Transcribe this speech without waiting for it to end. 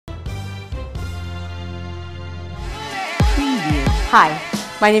Hi,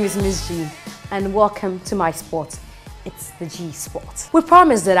 my name is Mzgee and welcome to my sport. It's the G Sport. We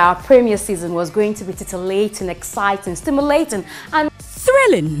promised that our premier season was going to be titillating, exciting, stimulating and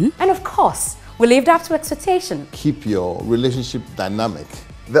thrilling. And of course, we lived up to expectation. Keep your relationship dynamic.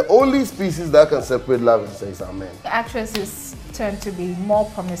 The only species that can separate love and sex are men. Actresses tend to be more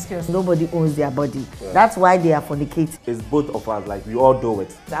promiscuous. Nobody owns their body. Yeah. That's why they are fornicating. It's both of us, like we all do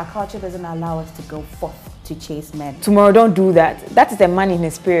it. Our culture doesn't allow us to go forth to chase men. Tomorrow, don't do that. That is a man in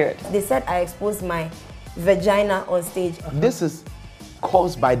his spirit. They said I exposed my vagina on stage. This is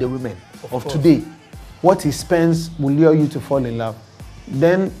caused by the women of today. What he spends will lure you to fall in love.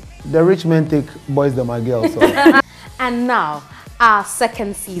 Then the rich men take boys, them are girls. So. And now, our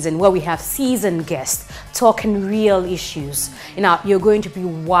second season where we have seasoned guests talking real issues. You're going to be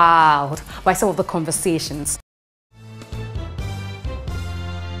wowed by some of the conversations.